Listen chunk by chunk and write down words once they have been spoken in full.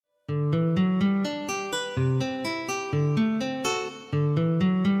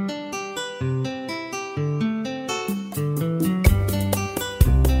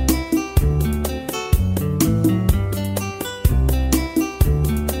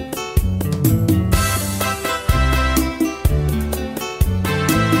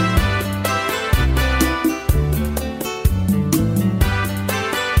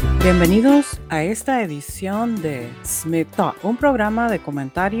Bienvenidos a esta edición de Smith Talk, un programa de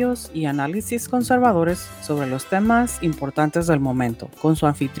comentarios y análisis conservadores sobre los temas importantes del momento, con su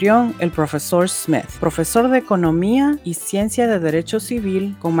anfitrión, el profesor Smith, profesor de Economía y Ciencia de Derecho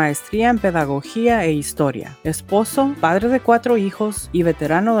Civil con maestría en Pedagogía e Historia, esposo, padre de 4 hijos y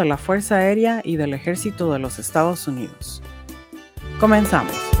veterano de la Fuerza Aérea y del Ejército de los Estados Unidos.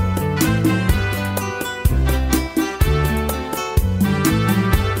 Comenzamos.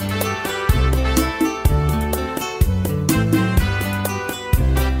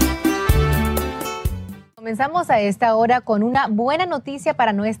 Comenzamos a esta hora con una buena noticia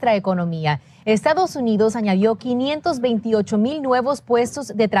para nuestra economía. Estados Unidos añadió 528,000 nuevos puestos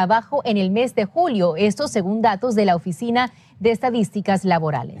de trabajo en el mes de julio, esto según datos de la Oficina de Estadísticas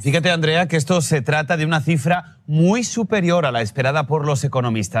Laborales. Fíjate, Andrea, que esto se trata de una cifra muy superior a la esperada por los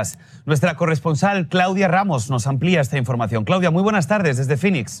economistas. Nuestra corresponsal Claudia Ramos nos amplía esta información. Claudia, muy buenas tardes desde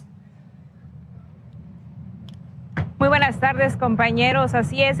Phoenix. Muy buenas tardes, compañeros.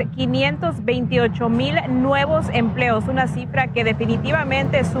 Así es, 528,000 nuevos empleos, una cifra que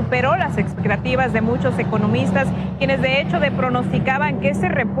definitivamente superó las expectativas de muchos economistas, quienes de hecho pronosticaban que ese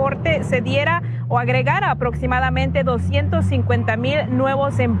reporte se diera o agregara aproximadamente 250,000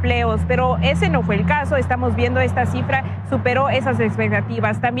 nuevos empleos, pero ese no fue el caso. Estamos viendo esta cifra superó esas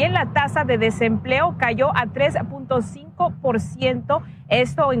expectativas. También la tasa de desempleo cayó a 3.5%,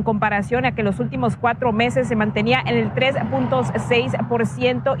 esto en comparación a que los últimos 4 meses se mantenía en el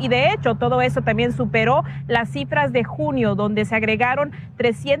 3.6%, y de hecho todo eso también superó las cifras de junio, donde se agregaron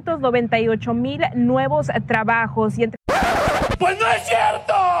 398,000 nuevos trabajos. ¡Pues no es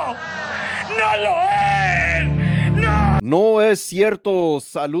cierto! ¡No lo es! ¡No! No es cierto.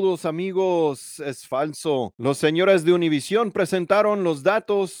 Saludos, amigos. Es falso. Los señores de Univisión presentaron los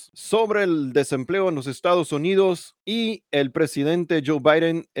datos sobre el desempleo en los Estados Unidos y el presidente Joe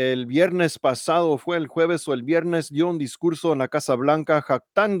Biden el viernes pasado, fue el jueves o el viernes, dio un discurso en la Casa Blanca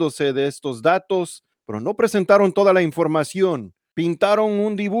jactándose de estos datos, pero no presentaron toda la información. Pintaron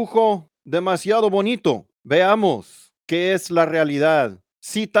un dibujo demasiado bonito. Veamos qué es la realidad.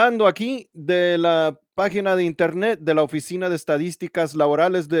 Citando aquí de la página de internet de la Oficina de Estadísticas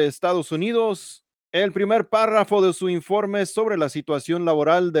Laborales de Estados Unidos, el primer párrafo de su informe sobre la situación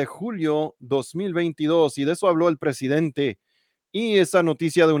laboral de julio 2022, y de eso habló el presidente. Y esa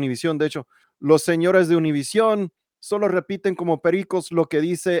noticia de Univisión, de hecho, los señores de Univisión solo repiten como pericos lo que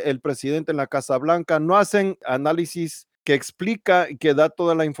dice el presidente en la Casa Blanca, no hacen análisis que explica y que da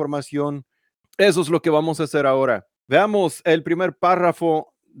toda la información. Eso es lo que vamos a hacer ahora. Veamos el primer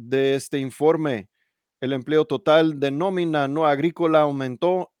párrafo de este informe. El empleo total de nómina no agrícola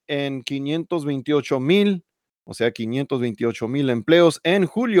aumentó en 528,000, o sea, 528,000 empleos en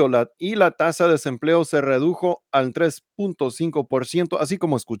julio, y la tasa de desempleo se redujo al 3.5%, así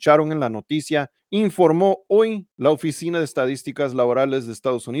como escucharon en la noticia, informó hoy la Oficina de Estadísticas Laborales de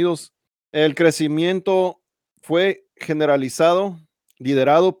Estados Unidos. El crecimiento fue generalizado,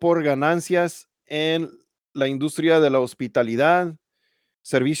 liderado por ganancias en la industria de la hospitalidad,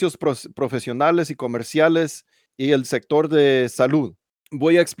 servicios profesionales y comerciales y el sector de salud.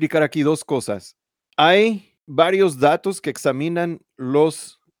 Voy a explicar aquí 2 cosas. Hay varios datos que examinan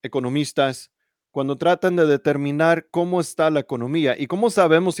los economistas cuando tratan de determinar cómo está la economía. Y como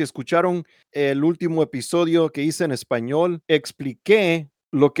sabemos, si escucharon el último episodio que hice en español, expliqué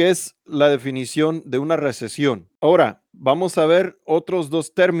lo que es la definición de una recesión. Ahora, vamos a ver otros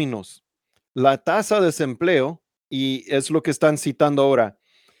 2 términos. La tasa de desempleo, y es lo que están citando ahora.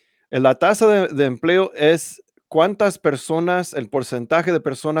 La tasa de empleo es cuántas personas, el porcentaje de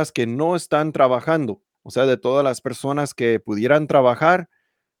personas que no están trabajando. O sea, de todas las personas que pudieran trabajar,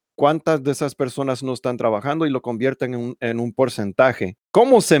 cuántas de esas personas no están trabajando, y lo convierten en un porcentaje.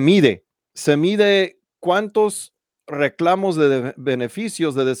 ¿Cómo se mide? Se mide cuántos reclamos de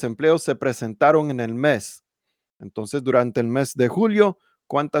beneficios de desempleo se presentaron en el mes. Entonces, durante el mes de julio,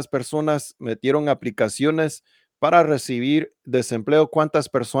 ¿cuántas personas metieron aplicaciones para recibir desempleo? ¿Cuántas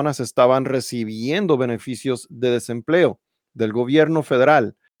personas estaban recibiendo beneficios de desempleo del gobierno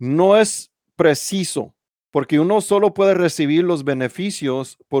federal? No es preciso, porque uno solo puede recibir los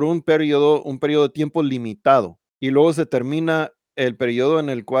beneficios por un periodo de tiempo limitado, y luego se termina el periodo en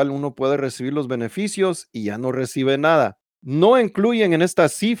el cual uno puede recibir los beneficios y ya no recibe nada. No incluyen en esta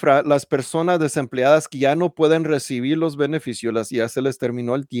cifra las personas desempleadas que ya no pueden recibir los beneficios, ya se les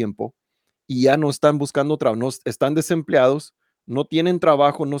terminó el tiempo y ya no están buscando trabajo, no están desempleados, no tienen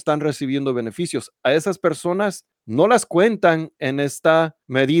trabajo, no están recibiendo beneficios. A esas personas no las cuentan en esta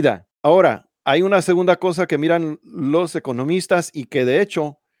medida. Ahora, hay una segunda cosa que miran los economistas y que de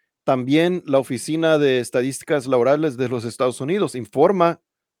hecho también la Oficina de Estadísticas Laborales de los Estados Unidos informa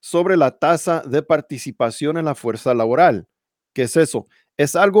sobre la tasa de participación en la fuerza laboral. ¿Qué es eso?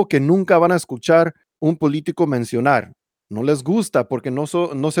 Es algo que nunca van a escuchar un político mencionar. No les gusta porque no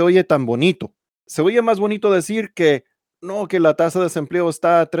se oye tan bonito. Se oye más bonito decir que no, que la tasa de desempleo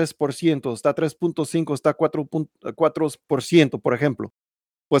está a 3%, está a 3.5, está a 4%, por ejemplo.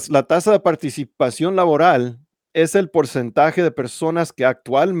 Pues la tasa de participación laboral es el porcentaje de personas que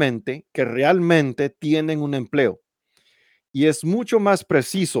actualmente, que realmente tienen un empleo. Y es mucho más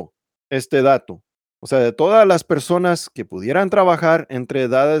preciso este dato. O sea, de todas las personas que pudieran trabajar entre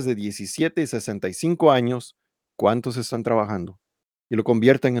edades de 17 y 65 años, ¿cuántos están trabajando? Y lo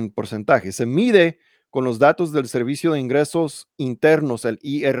convierten en porcentaje. Se mide con los datos del Servicio de Ingresos Internos, el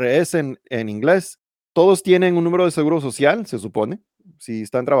IRS en inglés. Todos tienen un número de seguro social, se supone, si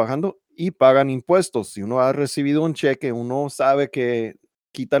están trabajando, y pagan impuestos. Si uno ha recibido un cheque, uno sabe que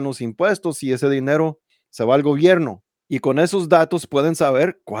quitan los impuestos y ese dinero se va al gobierno. Y con esos datos pueden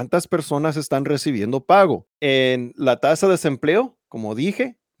saber cuántas personas están recibiendo pago. En la tasa de desempleo, como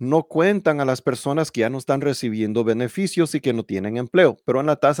dije, no cuentan a las personas que ya no están recibiendo beneficios y que no tienen empleo. Pero en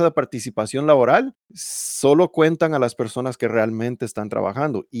la tasa de participación laboral, solo cuentan a las personas que realmente están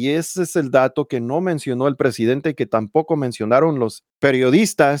trabajando. Y ese es el dato que no mencionó el presidente y que tampoco mencionaron los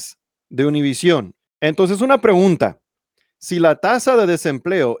periodistas de Univisión. Entonces, una pregunta. Si la tasa de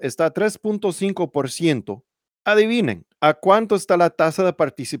desempleo está a 3.5%, adivinen, ¿a cuánto está la tasa de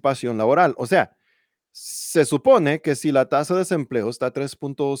participación laboral? O sea, se supone que si la tasa de desempleo está a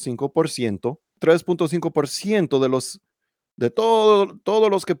 3.5%, 3.5%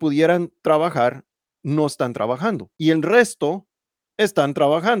 todos los que pudieran trabajar no están trabajando y el resto están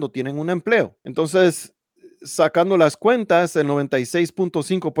trabajando, tienen un empleo. Entonces, sacando las cuentas, el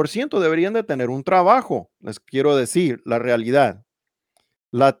 96.5% deberían de tener un trabajo. Les quiero decir la realidad.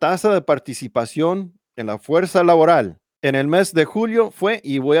 La tasa de participación en la fuerza laboral en el mes de julio fue,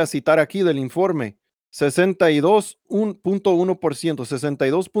 y voy a citar aquí del informe, 62.1%,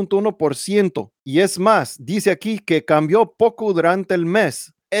 62.1%. Y es más, dice aquí que cambió poco durante el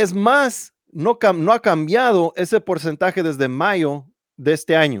mes. Es más, no ha cambiado ese porcentaje desde mayo de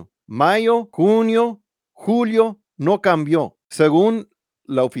este año. Mayo, junio, julio, no cambió. Según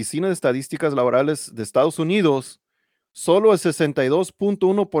la Oficina de Estadísticas Laborales de Estados Unidos, solo el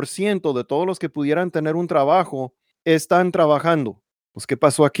 62.1% de todos los que pudieran tener un trabajo están trabajando. Pues, ¿qué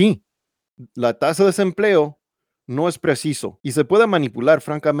pasó aquí? La tasa de desempleo no es preciso y se puede manipular,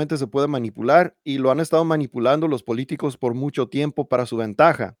 francamente se puede manipular y lo han estado manipulando los políticos por mucho tiempo para su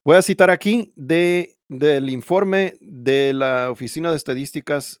ventaja. Voy a citar aquí del informe de la Oficina de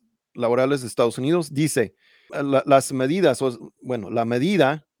Estadísticas Laborales de Estados Unidos. Dice, las medidas, la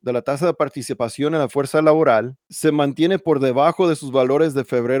medida de la tasa de participación en la fuerza laboral se mantiene por debajo de sus valores de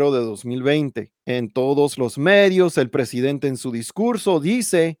febrero de 2020. En todos los medios, el presidente en su discurso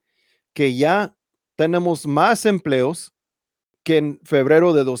dice que ya tenemos más empleos que en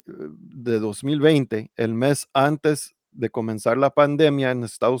febrero de 2020, el mes antes de comenzar la pandemia en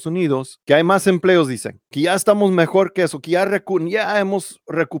Estados Unidos, que hay más empleos, dicen, que ya estamos mejor que eso, que ya hemos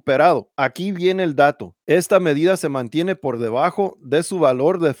recuperado. Aquí viene el dato. Esta medida se mantiene por debajo de su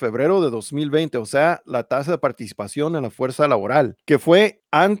valor de febrero de 2020, o sea, la tasa de participación en la fuerza laboral, que fue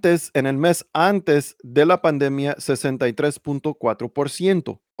en el mes antes de la pandemia,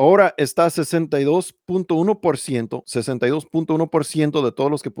 63.4%. Ahora está 62.1%, 62.1% de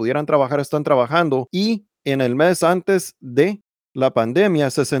todos los que pudieran trabajar están trabajando y en el mes antes de la pandemia,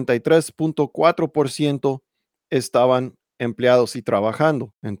 63.4% estaban empleados y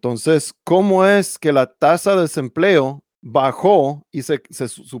trabajando. Entonces, ¿cómo es que la tasa de desempleo bajó y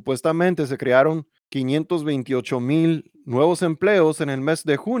supuestamente se crearon 528,000 nuevos empleos en el mes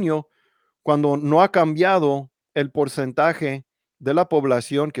de junio cuando no ha cambiado el porcentaje de la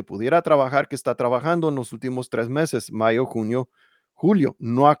población que pudiera trabajar, que está trabajando en los últimos 3 meses, mayo, junio, julio?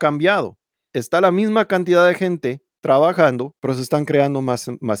 No ha cambiado. Está la misma cantidad de gente trabajando, pero se están creando más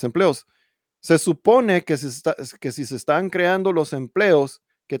empleos. Se supone que si se están creando los empleos,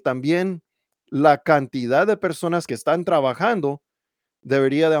 que también la cantidad de personas que están trabajando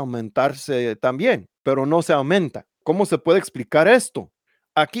debería de aumentarse también, pero no se aumenta. ¿Cómo se puede explicar esto?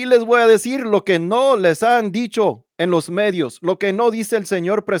 Aquí les voy a decir lo que no les han dicho en los medios, lo que no dice el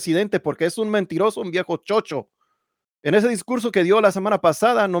señor presidente, porque es un mentiroso, un viejo chocho. En ese discurso que dio la semana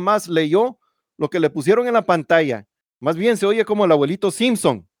pasada, nomás leyó lo que le pusieron en la pantalla. Más bien se oye como el abuelito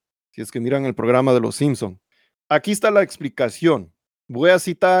Simpson, si es que miran el programa de los Simpson. Aquí está la explicación. Voy a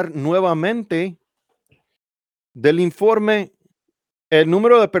citar nuevamente del informe. El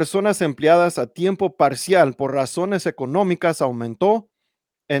número de personas empleadas a tiempo parcial por razones económicas aumentó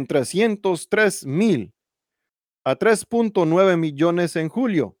en 303,000 a 3.9 millones en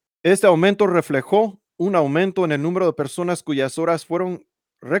julio. Este aumento reflejó un aumento en el número de personas cuyas horas fueron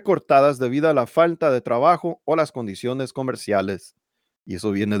recortadas debido a la falta de trabajo o las condiciones comerciales. Y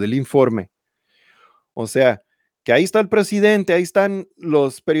eso viene del informe. O sea, que ahí está el presidente, ahí están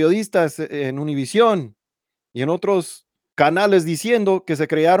los periodistas en Univisión y en otros canales diciendo que se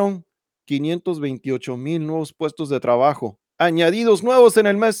crearon 528,000 nuevos puestos de trabajo, añadidos nuevos en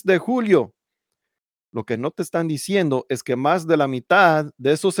el mes de julio. Lo que no te están diciendo es que más de la mitad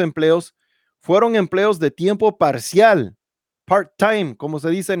de esos empleos fueron empleos de tiempo parcial, part-time, como se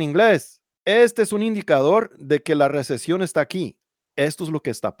dice en inglés. Este es un indicador de que la recesión está aquí. Esto es lo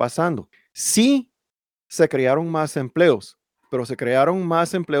que está pasando. Sí, se crearon más empleos, pero se crearon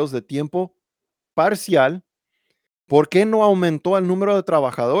más empleos de tiempo parcial. ¿Por qué no aumentó el número de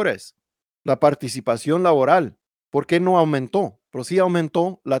trabajadores? La participación laboral. ¿Por qué no aumentó? Pero sí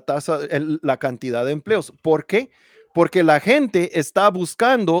aumentó la tasa, la cantidad de empleos. ¿Por qué? Porque la gente está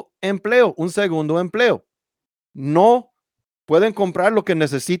buscando empleo, un segundo empleo. No pueden comprar lo que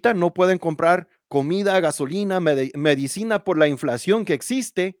necesitan, no pueden comprar comida, gasolina, medicina por la inflación que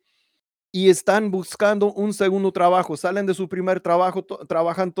existe y están buscando un segundo trabajo. Salen de su primer trabajo,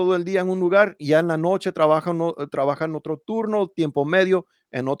 trabajan todo el día en un lugar y ya en la noche trabajan otro turno, tiempo medio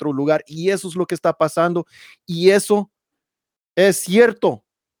en otro lugar. Y eso es lo que está pasando. Y eso es cierto.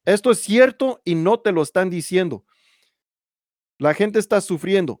 Esto es cierto y no te lo están diciendo. La gente está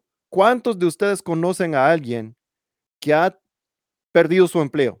sufriendo. ¿Cuántos de ustedes conocen a alguien que ha perdido su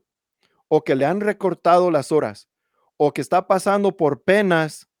empleo o que le han recortado las horas o que está pasando por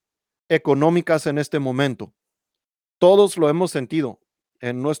penas económicas en este momento? Todos lo hemos sentido.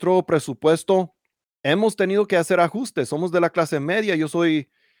 En nuestro presupuesto hemos tenido que hacer ajustes. Somos de la clase media. Yo soy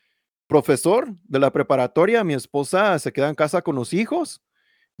profesor de la preparatoria. Mi esposa se queda en casa con los hijos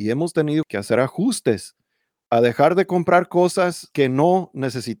y hemos tenido que hacer ajustes a dejar de comprar cosas que no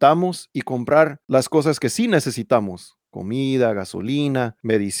necesitamos y comprar las cosas que sí necesitamos. Comida, gasolina,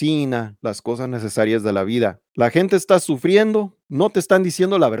 medicina, las cosas necesarias de la vida. La gente está sufriendo, no te están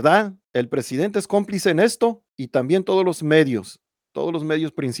diciendo la verdad. El presidente es cómplice en esto y también todos los medios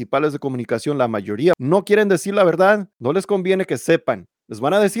principales de comunicación, la mayoría no quieren decir la verdad, no les conviene que sepan. Les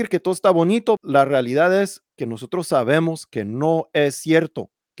van a decir que todo está bonito. La realidad es que nosotros sabemos que no es cierto,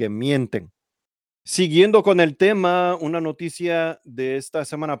 que mienten. Siguiendo con el tema, una noticia de esta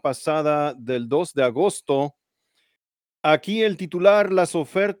semana pasada del 2 de agosto. Aquí el titular: las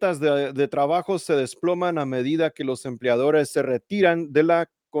ofertas de trabajo se desploman a medida que los empleadores se retiran de la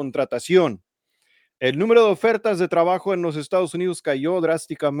contratación. El número de ofertas de trabajo en los Estados Unidos cayó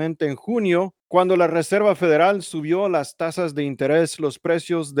drásticamente en junio, cuando la Reserva Federal subió las tasas de interés, los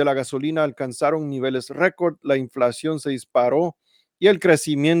precios de la gasolina alcanzaron niveles récord, la inflación se disparó y el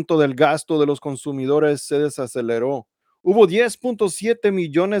crecimiento del gasto de los consumidores se desaceleró. Hubo 10.7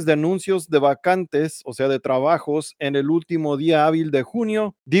 millones de anuncios de vacantes, o sea, de trabajos, en el último día hábil de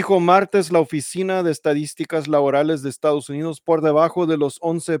junio, dijo martes la Oficina de Estadísticas Laborales de Estados Unidos, por debajo de los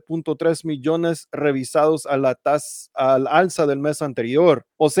 11.3 millones revisados al alza del mes anterior.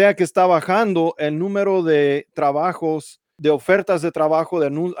 O sea que está bajando el número de trabajos, de ofertas de trabajo,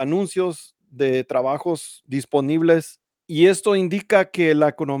 de anuncios de trabajos disponibles. Y esto indica que la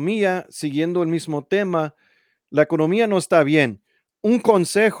economía, siguiendo el mismo tema, la economía no está bien. Un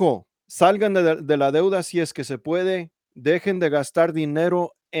consejo: salgan de la deuda si es que se puede, dejen de gastar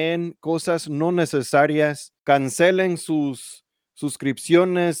dinero en cosas no necesarias, cancelen sus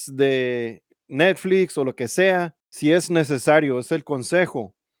suscripciones de Netflix o lo que sea, si es necesario, es el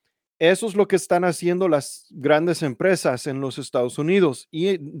consejo. Eso es lo que están haciendo las grandes empresas en los Estados Unidos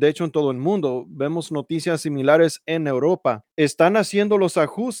y de hecho en todo el mundo. Vemos noticias similares en Europa. Están haciendo los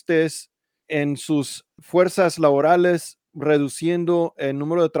ajustes en sus fuerzas laborales, reduciendo el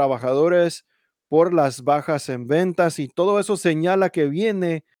número de trabajadores por las bajas en ventas, y todo eso señala que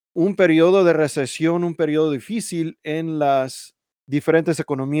viene un periodo de recesión, un periodo difícil en las diferentes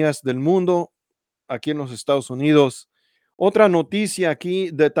economías del mundo, aquí en los Estados Unidos. Otra noticia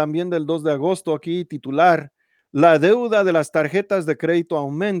aquí también del 2 de agosto, aquí titular: la deuda de las tarjetas de crédito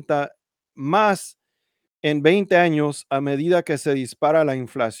aumenta más en 20 años a medida que se dispara la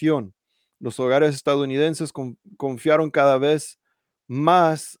inflación. Los hogares estadounidenses confiaron cada vez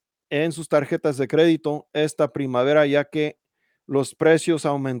más en sus tarjetas de crédito esta primavera, ya que los precios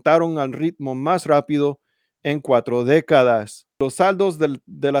aumentaron al ritmo más rápido en 4 décadas. Los saldos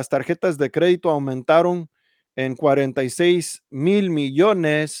de las tarjetas de crédito aumentaron en 46,000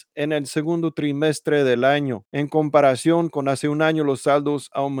 millones en el segundo trimestre del año. En comparación con hace un año, los saldos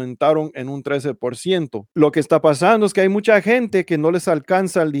aumentaron en un 13%. Lo que está pasando es que hay mucha gente que no les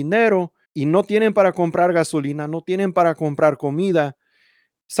alcanza el dinero y no tienen para comprar gasolina, no tienen para comprar comida,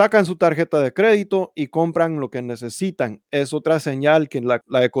 sacan su tarjeta de crédito y compran lo que necesitan. Es otra señal que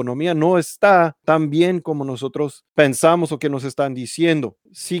la economía no está tan bien como nosotros pensamos o que nos están diciendo.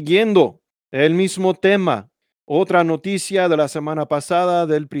 Siguiendo el mismo tema, otra noticia de la semana pasada,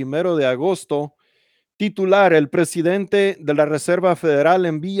 del 1 de agosto, titular: el presidente de la Reserva Federal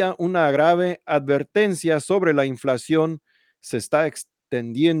envía una grave advertencia sobre la inflación. Se está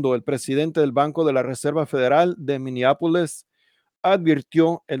extendiendo. El presidente del Banco de la Reserva Federal de Minneapolis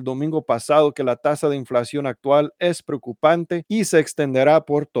advirtió el domingo pasado que la tasa de inflación actual es preocupante y se extenderá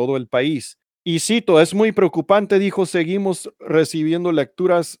por todo el país. Y cito: es muy preocupante, dijo, seguimos recibiendo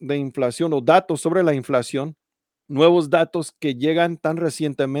lecturas de inflación o datos sobre la inflación, nuevos datos que llegan tan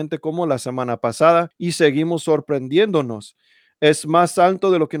recientemente como la semana pasada y seguimos sorprendiéndonos. Es más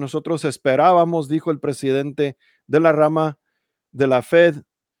alto de lo que nosotros esperábamos, dijo el presidente de la rama de la Fed,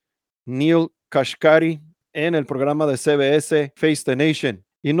 Neil Kashkari, en el programa de CBS Face the Nation.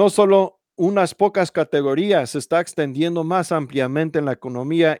 Y no solo unas pocas categorías, se está extendiendo más ampliamente en la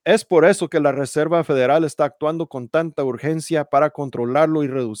economía. Es por eso que la Reserva Federal está actuando con tanta urgencia para controlarlo y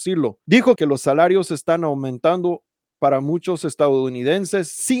reducirlo. Dijo que los salarios están aumentando para muchos estadounidenses,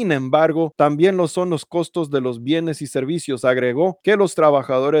 sin embargo, también lo son los costos de los bienes y servicios. Agregó que los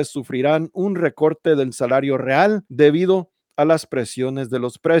trabajadores sufrirán un recorte del salario real debido a las presiones de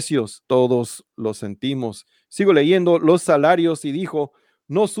los precios. Todos lo sentimos. Sigo leyendo: los salarios, y dijo,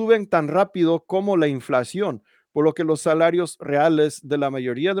 no suben tan rápido como la inflación, por lo que los salarios reales de la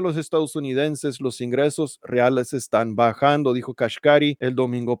mayoría de los estadounidenses, los ingresos reales están bajando, dijo Kashkari el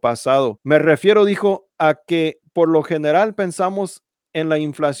domingo pasado. Me refiero, dijo, a que por lo general pensamos en la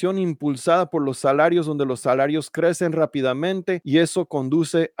inflación impulsada por los salarios, donde los salarios crecen rápidamente y eso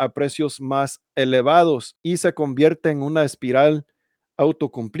conduce a precios más elevados y se convierte en una espiral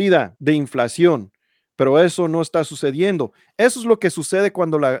autocumplida de inflación. Pero eso no está sucediendo. Eso es lo que sucede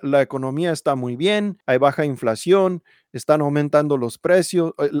cuando la economía está muy bien, hay baja inflación, están aumentando los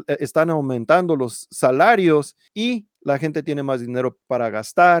precios, están aumentando los salarios y la gente tiene más dinero para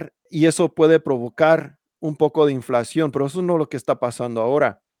gastar y eso puede provocar un poco de inflación, pero eso no es lo que está pasando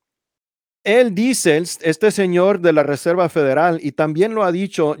ahora. Él dice, este señor de la Reserva Federal, y también lo ha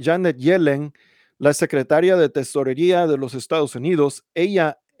dicho Janet Yellen, la secretaria de Tesorería de los Estados Unidos.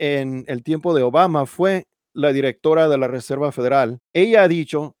 Ella en el tiempo de Obama fue la directora de la Reserva Federal. Ella ha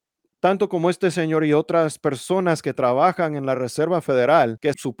dicho, tanto como este señor y otras personas que trabajan en la Reserva Federal,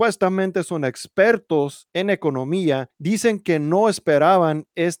 que supuestamente son expertos en economía, dicen que no esperaban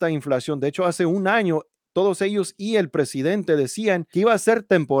esta inflación. De hecho, hace un año, todos ellos y el presidente decían que iba a ser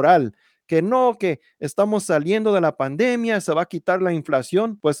temporal, que no, que estamos saliendo de la pandemia, se va a quitar la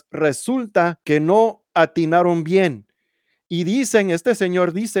inflación. Pues resulta que no atinaron bien. Y dicen, este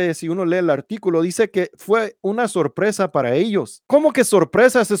señor dice, si uno lee el artículo, dice que fue una sorpresa para ellos. ¿Cómo que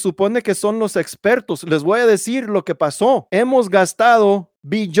sorpresa? Se supone que son los expertos. Les voy a decir lo que pasó. Hemos gastado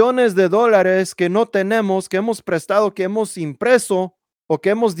billones de dólares que no tenemos, que hemos prestado, que hemos impreso o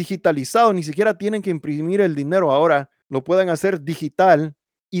que hemos digitalizado. Ni siquiera tienen que imprimir el dinero ahora. Lo pueden hacer digital.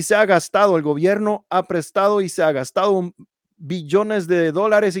 Y se ha gastado, el gobierno ha prestado y se ha gastado billones de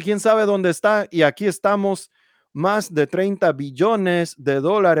dólares y quién sabe dónde está. Y aquí estamos, más de 30 billones de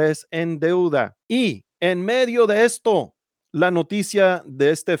dólares en deuda. Y en medio de esto, la noticia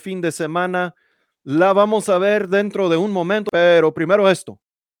de este fin de semana la vamos a ver dentro de un momento, pero primero esto.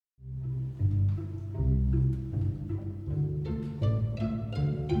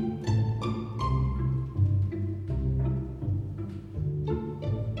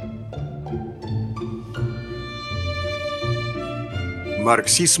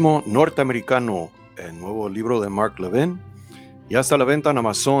 Marxismo norteamericano, el nuevo libro de Mark Levin, ya está a la venta en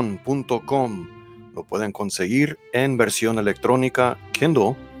amazon.com. Lo pueden conseguir en versión electrónica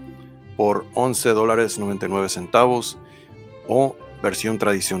Kindle por $11.99 o versión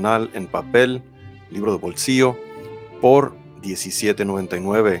tradicional en papel, libro de bolsillo, por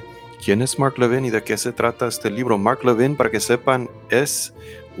 $17.99. ¿Quién es Mark Levin y de qué se trata este libro? Mark Levin, para que sepan, es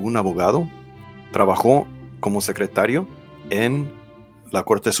un abogado. Trabajó como secretario en la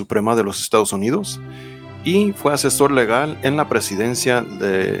Corte Suprema de los Estados Unidos y fue asesor legal en la presidencia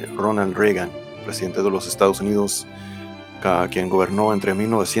de Ronald Reagan, presidente de los Estados Unidos, quien gobernó entre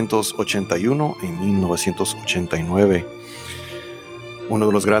 1981 y 1989. Uno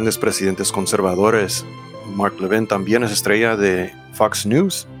de los grandes presidentes conservadores. Mark Levin también es estrella de Fox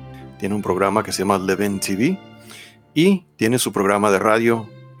News, tiene un programa que se llama Levin TV y tiene su programa de radio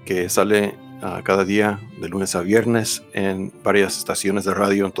que sale cada día de lunes a viernes en varias estaciones de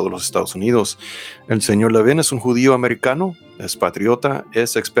radio en todos los Estados Unidos. El señor Levin es un judío americano, es patriota,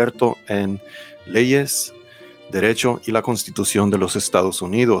 es experto en leyes, derecho y la Constitución de los Estados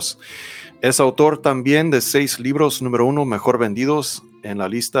Unidos. Es autor también de 6 libros número 1 mejor vendidos en la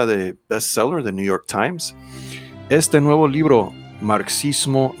lista de bestseller de New York Times. Este nuevo libro,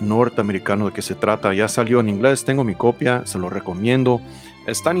 Marxismo Norteamericano, ¿de qué se trata? Ya salió en inglés, tengo mi copia, se lo recomiendo.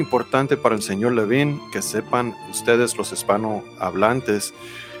 Es tan importante para el señor Levin que sepan ustedes, los hispanohablantes,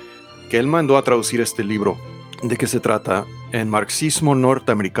 que él mandó a traducir este libro. ¿De qué se trata? En Marxismo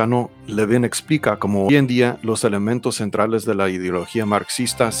Norteamericano, Levin explica cómo hoy en día los elementos centrales de la ideología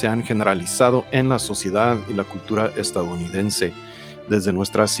marxista se han generalizado en la sociedad y la cultura estadounidense, desde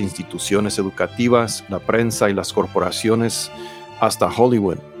nuestras instituciones educativas, la prensa y las corporaciones, hasta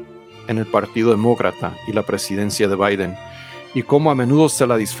Hollywood, en el Partido Demócrata y la presidencia de Biden, y cómo a menudo se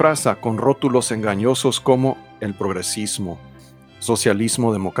la disfraza con rótulos engañosos como el progresismo,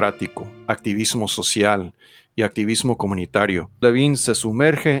 socialismo democrático, activismo social y activismo comunitario. Levin se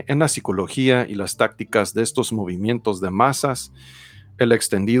sumerge en la psicología y las tácticas de estos movimientos de masas, el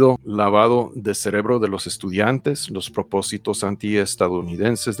extendido lavado de cerebro de los estudiantes, los propósitos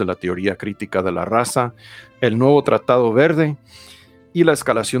antiestadounidenses de la teoría crítica de la raza, el nuevo Tratado Verde y la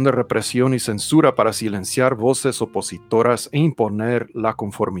escalación de represión y censura para silenciar voces opositoras e imponer la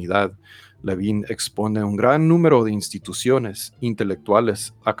conformidad. Levin expone un gran número de instituciones,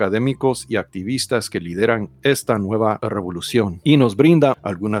 intelectuales, académicos y activistas que lideran esta nueva revolución y nos brinda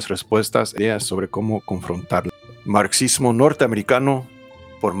algunas respuestas, ideas sobre cómo confrontarla. Marxismo Norteamericano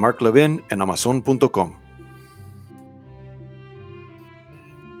por Mark Levin en Amazon.com.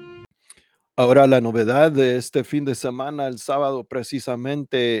 Ahora la novedad de este fin de semana, el sábado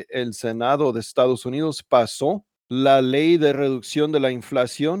precisamente, el Senado de Estados Unidos pasó la ley de reducción de la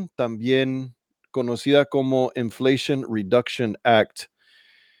inflación, también conocida como Inflation Reduction Act.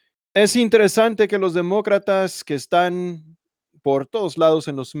 Es interesante que los demócratas que están por todos lados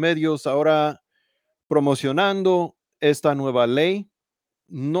en los medios ahora promocionando esta nueva ley,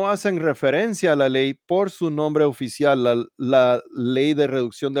 no hacen referencia a la ley por su nombre oficial, la ley de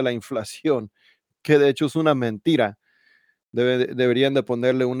reducción de la inflación, que de hecho es una mentira. Deberían de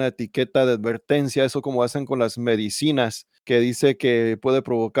ponerle una etiqueta de advertencia, eso como hacen con las medicinas, que dice que puede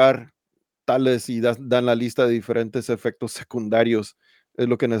provocar tales y dan la lista de diferentes efectos secundarios. Es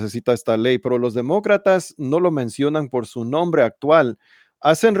lo que necesita esta ley, pero los demócratas no lo mencionan por su nombre actual.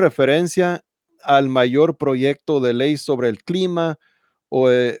 Hacen referencia al mayor proyecto de ley sobre el clima o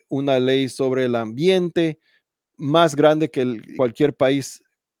una ley sobre el ambiente más grande que cualquier país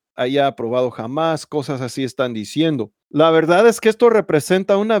haya aprobado jamás, cosas así están diciendo. La verdad es que esto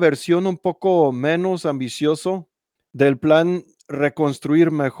representa una versión un poco menos ambicioso del plan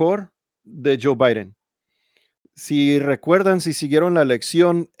Reconstruir Mejor de Joe Biden. Si recuerdan, si siguieron la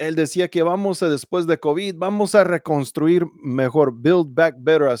lección, él decía que después de COVID, vamos a reconstruir mejor, build back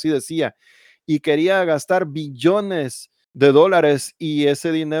better, así decía, y quería gastar billones de dólares y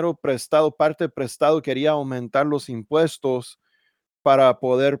ese dinero prestado, parte prestado, quería aumentar los impuestos para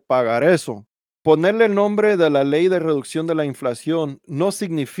poder pagar eso. Ponerle el nombre de la ley de reducción de la inflación no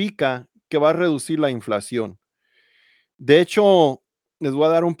significa que va a reducir la inflación. De hecho, les voy a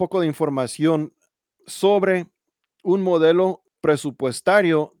dar un poco de información sobre un modelo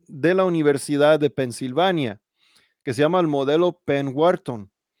presupuestario de la Universidad de Pensilvania que se llama el modelo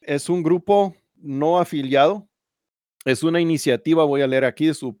Penn-Wharton. Es un grupo no afiliado, es una iniciativa, voy a leer aquí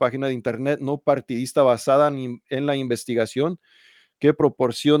de su página de internet, no partidista basada en la investigación, que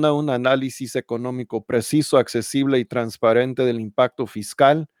proporciona un análisis económico preciso, accesible y transparente del impacto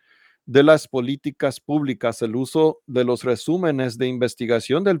fiscal de las políticas públicas, el uso de los resúmenes de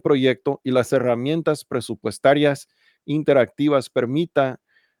investigación del proyecto y las herramientas presupuestarias interactivas permita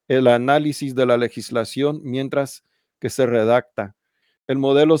el análisis de la legislación mientras que se redacta. El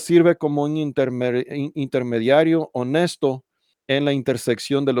modelo sirve como un intermediario honesto en la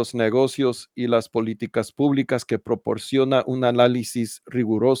intersección de los negocios y las políticas públicas que proporciona un análisis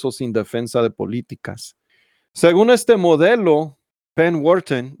riguroso sin defensa de políticas. Según este modelo,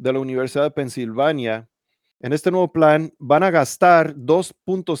 Penn-Wharton de la Universidad de Pensilvania, en este nuevo plan van a gastar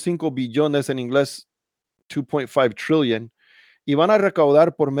 2.5 billones, en inglés 2.5 trillion, y van a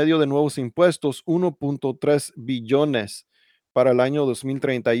recaudar por medio de nuevos impuestos 1.3 billones para el año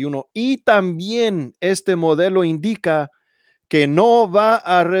 2031. Y también este modelo indica que no va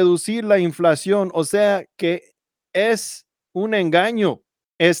a reducir la inflación, o sea que es un engaño.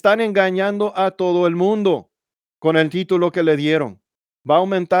 Están engañando a todo el mundo con el título que le dieron. Va a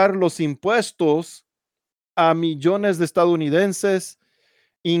aumentar los impuestos a millones de estadounidenses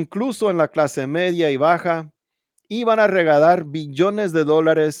incluso en la clase media y baja, iban a regalar billones de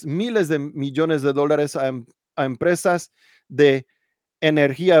dólares, miles de millones de dólares a empresas de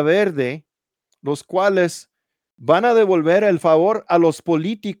energía verde, los cuales van a devolver el favor a los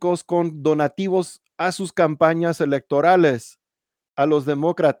políticos con donativos a sus campañas electorales, a los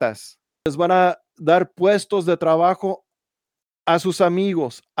demócratas. Les van a dar puestos de trabajo a sus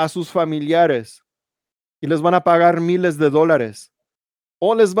amigos, a sus familiares, y les van a pagar miles de dólares.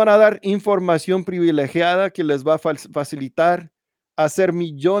 O les van a dar información privilegiada que les va a facilitar hacer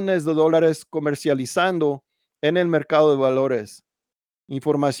millones de dólares comercializando en el mercado de valores.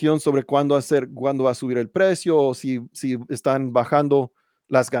 Información sobre cuándo va a subir el precio, o si están bajando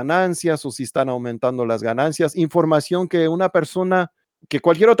las ganancias o si están aumentando las ganancias. Información que que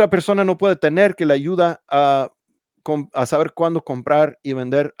cualquier otra persona no puede tener, que le ayuda a saber cuándo comprar y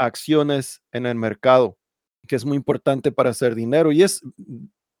vender acciones en el mercado, que es muy importante para hacer dinero, y es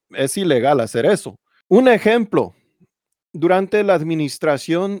ilegal hacer eso. Un ejemplo, durante la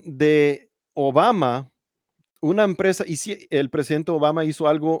administración de Obama, una empresa, y sí, el presidente Obama hizo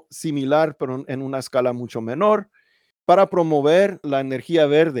algo similar, pero en una escala mucho menor, para promover la energía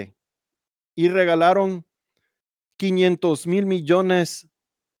verde, y regalaron 500 mil millones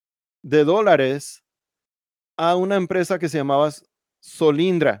de dólares a una empresa que se llamaba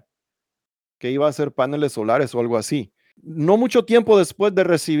Solindra, que iba a hacer paneles solares o algo así. No mucho tiempo después de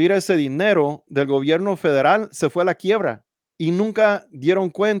recibir ese dinero del gobierno federal, se fue a la quiebra y nunca dieron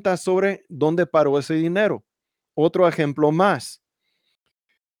cuenta sobre dónde paró ese dinero. Otro ejemplo más.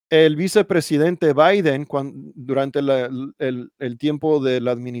 El vicepresidente Biden, durante el tiempo de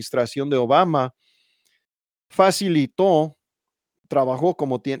la administración de Obama, trabajó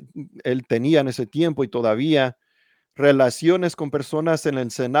como él tenía en ese tiempo y todavía, relaciones con personas en el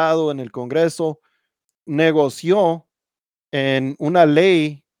Senado, en el Congreso, negoció en una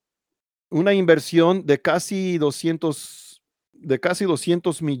ley, una inversión de casi 200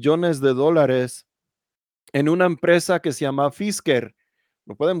 millones de dólares en una empresa que se llama Fisker.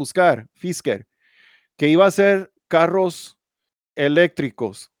 Lo pueden buscar, Fisker, que iba a hacer carros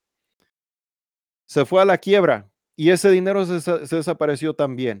eléctricos. Se fue a la quiebra y ese dinero se desapareció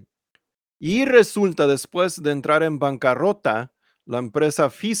también. Y resulta, después de entrar en bancarrota, la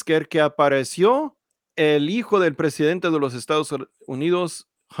empresa Fisker, que apareció el hijo del presidente de los Estados Unidos,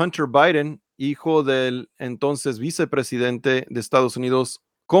 Hunter Biden, hijo del entonces vicepresidente de Estados Unidos,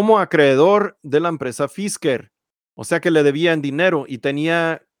 como acreedor de la empresa Fisker. O sea que le debían dinero y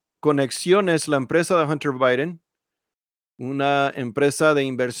tenía conexiones. La empresa de Hunter Biden, una empresa de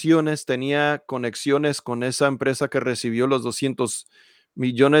inversiones, tenía conexiones con esa empresa que recibió los 200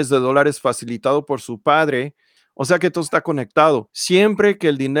 millones de dólares facilitado por su padre. O sea que todo está conectado. Siempre que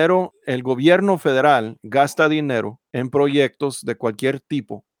el gobierno federal gasta dinero en proyectos de cualquier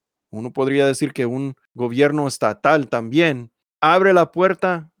tipo, uno podría decir que un gobierno estatal también, abre la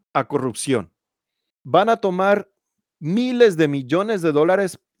puerta a corrupción. Van a tomar miles de millones de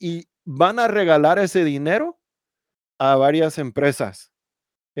dólares y van a regalar ese dinero a varias empresas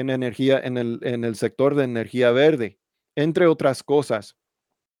en energía, en el sector de energía verde, entre otras cosas.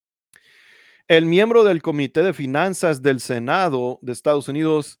 El miembro del Comité de Finanzas del Senado de Estados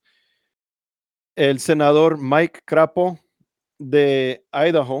Unidos, el senador Mike Crapo de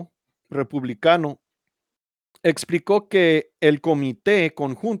Idaho, republicano, explicó que el comité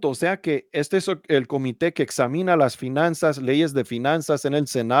conjunto, o sea que este es el comité que examina las finanzas, leyes de finanzas en el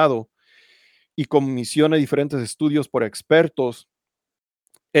Senado y comisiona diferentes estudios por expertos.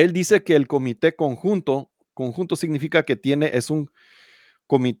 Él dice que el comité conjunto significa que es un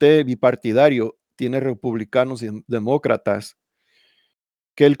comité bipartidario, tiene republicanos y demócratas,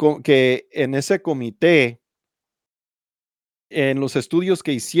 que en ese comité, en los estudios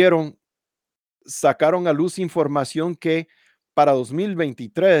que hicieron, sacaron a luz información que para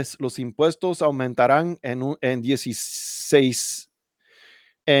 2023 los impuestos aumentarán en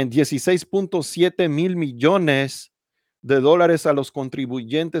 16.7 mil millones de dólares a los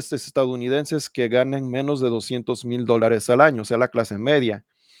contribuyentes estadounidenses que ganen menos de 200 mil dólares al año, o sea, la clase media.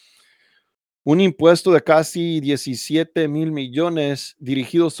 Un impuesto de casi 17 mil millones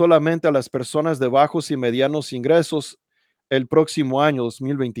dirigido solamente a las personas de bajos y medianos ingresos el próximo año,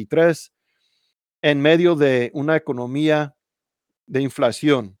 2023, en medio de una economía de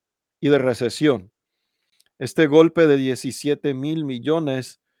inflación y de recesión. Este golpe de 17 mil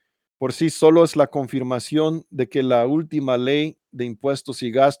millones por sí solo es la confirmación de que la última ley de impuestos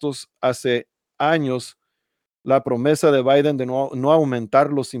y gastos hace años, la promesa de Biden de no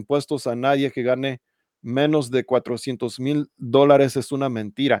aumentar los impuestos a nadie que gane menos de 400 mil dólares es una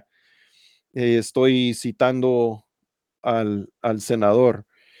mentira. Estoy citando al senador.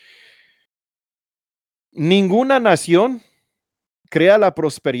 Ninguna nación crea la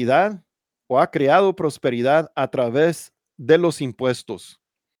prosperidad o ha creado prosperidad a través de los impuestos,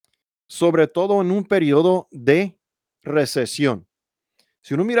 sobre todo en un periodo de recesión.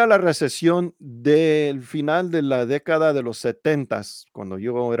 Si uno mira la recesión del final de la década de los 70, cuando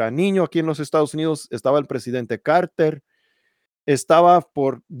yo era niño aquí en los Estados Unidos, estaba el presidente Carter, estaba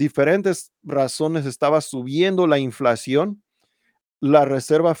por diferentes razones, estaba subiendo la inflación. La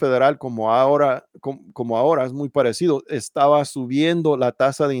Reserva Federal, como ahora es muy parecido, estaba subiendo la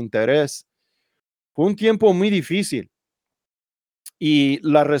tasa de interés. Fue un tiempo muy difícil. Y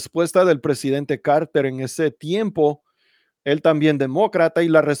la respuesta del presidente Carter en ese tiempo, él también demócrata, y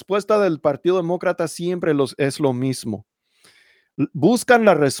la respuesta del Partido Demócrata siempre es lo mismo. Buscan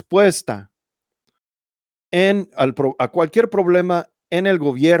la respuesta a cualquier problema en el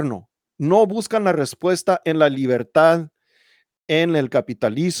gobierno. No buscan la respuesta en la libertad, en el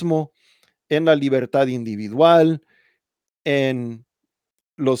capitalismo, en la libertad individual, en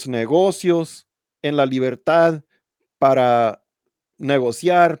los negocios, en la libertad para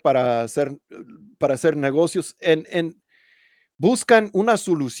negociar, para hacer negocios, buscan una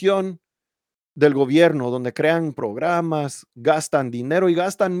solución del gobierno donde crean programas, gastan dinero y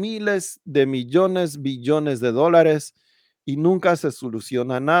gastan miles de millones, billones de dólares y nunca se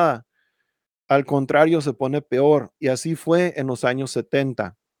soluciona nada. Al contrario, se pone peor, y así fue en los años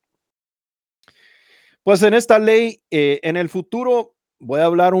 70. Pues en esta ley, en el futuro, voy a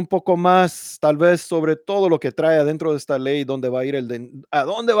hablar un poco más, tal vez, sobre todo lo que trae adentro de esta ley, dónde va a ir a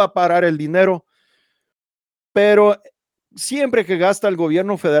dónde va a parar el dinero. Pero siempre que gasta el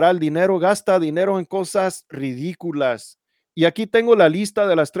gobierno federal dinero, gasta dinero en cosas ridículas. Y aquí tengo la lista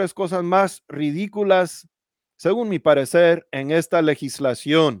de las 3 cosas más ridículas, según mi parecer, en esta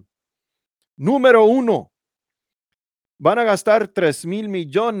legislación. Número 1, van a gastar 3,000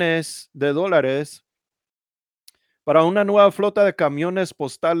 millones de dólares para una nueva flota de camiones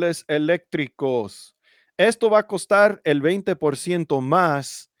postales eléctricos. Esto va a costar el 20%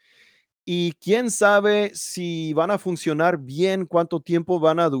 más. Y quién sabe si van a funcionar bien, cuánto tiempo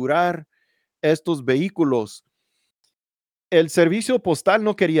van a durar estos vehículos. El servicio postal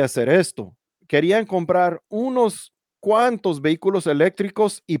no quería hacer esto. Querían comprar unos cuantos vehículos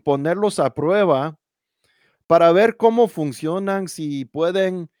eléctricos y ponerlos a prueba para ver cómo funcionan, si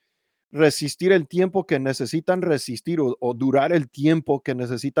pueden resistir el tiempo que necesitan resistir o durar el tiempo que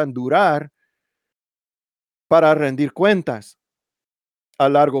necesitan durar para rendir cuentas a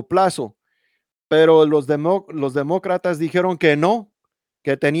largo plazo. Pero los demócratas dijeron que no,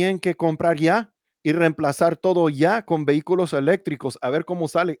 que tenían que comprar ya y reemplazar todo ya con vehículos eléctricos, a ver cómo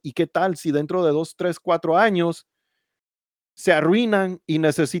sale. ¿Y qué tal si dentro de 2, 3, 4 años se arruinan y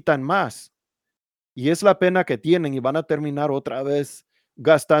necesitan más? Y es la pena que tienen, y van a terminar otra vez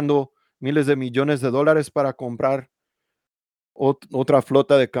gastando miles de millones de dólares para comprar otra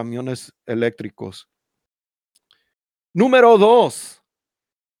flota de camiones eléctricos. Número 2.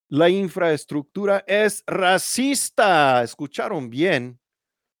 La infraestructura es racista. ¿Escucharon bien?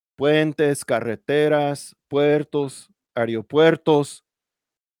 Puentes, carreteras, puertos, aeropuertos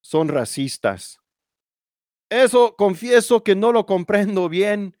son racistas. Eso confieso que no lo comprendo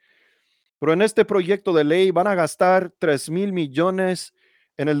bien, pero en este proyecto de ley van a gastar 3,000 millones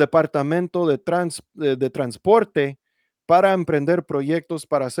en el Departamento de Transporte para emprender proyectos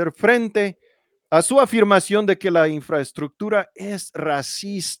para hacer frente a su afirmación de que la infraestructura es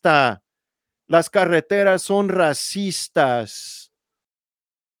racista. Las carreteras son racistas.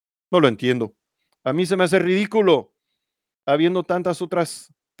 No lo entiendo. A mí se me hace ridículo, habiendo tantas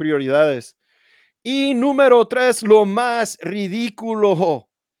otras prioridades. Y número 3, lo más ridículo,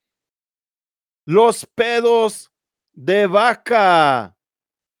 los pedos de vaca.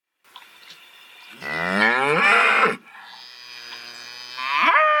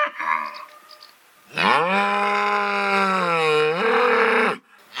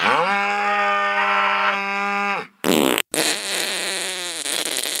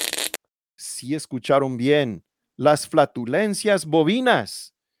 Si escucharon bien, las flatulencias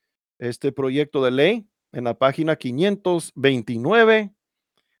bovinas. Este proyecto de ley, en la página 529,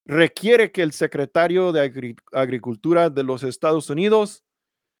 requiere que el secretario de Agricultura de los Estados Unidos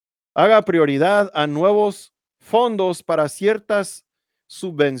haga prioridad a nuevos fondos para ciertas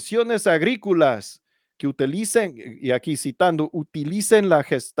subvenciones agrícolas que utilicen, y aquí citando, utilicen la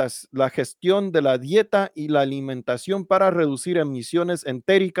gestión de la dieta y la alimentación para reducir emisiones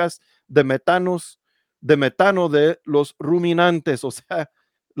entéricas de metano de los ruminantes. O sea,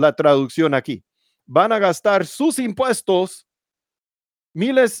 la traducción aquí. Van a gastar sus impuestos,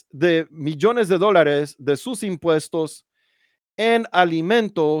 miles de millones de dólares de sus impuestos en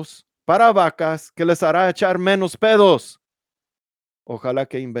alimentos para vacas que les hará echar menos pedos. Ojalá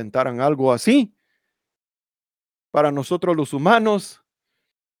que inventaran algo así para nosotros los humanos,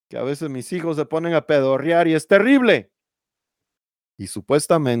 que a veces mis hijos se ponen a pedorrear y es terrible. Y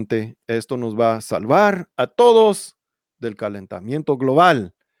supuestamente esto nos va a salvar a todos del calentamiento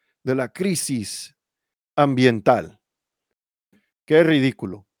global, de la crisis ambiental. Qué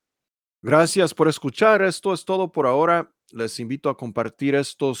ridículo. Gracias por escuchar. Esto es todo por ahora. Les invito a compartir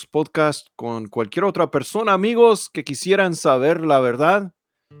estos podcasts con cualquier otra persona, amigos, que quisieran saber la verdad.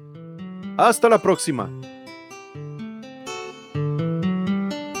 Hasta la próxima.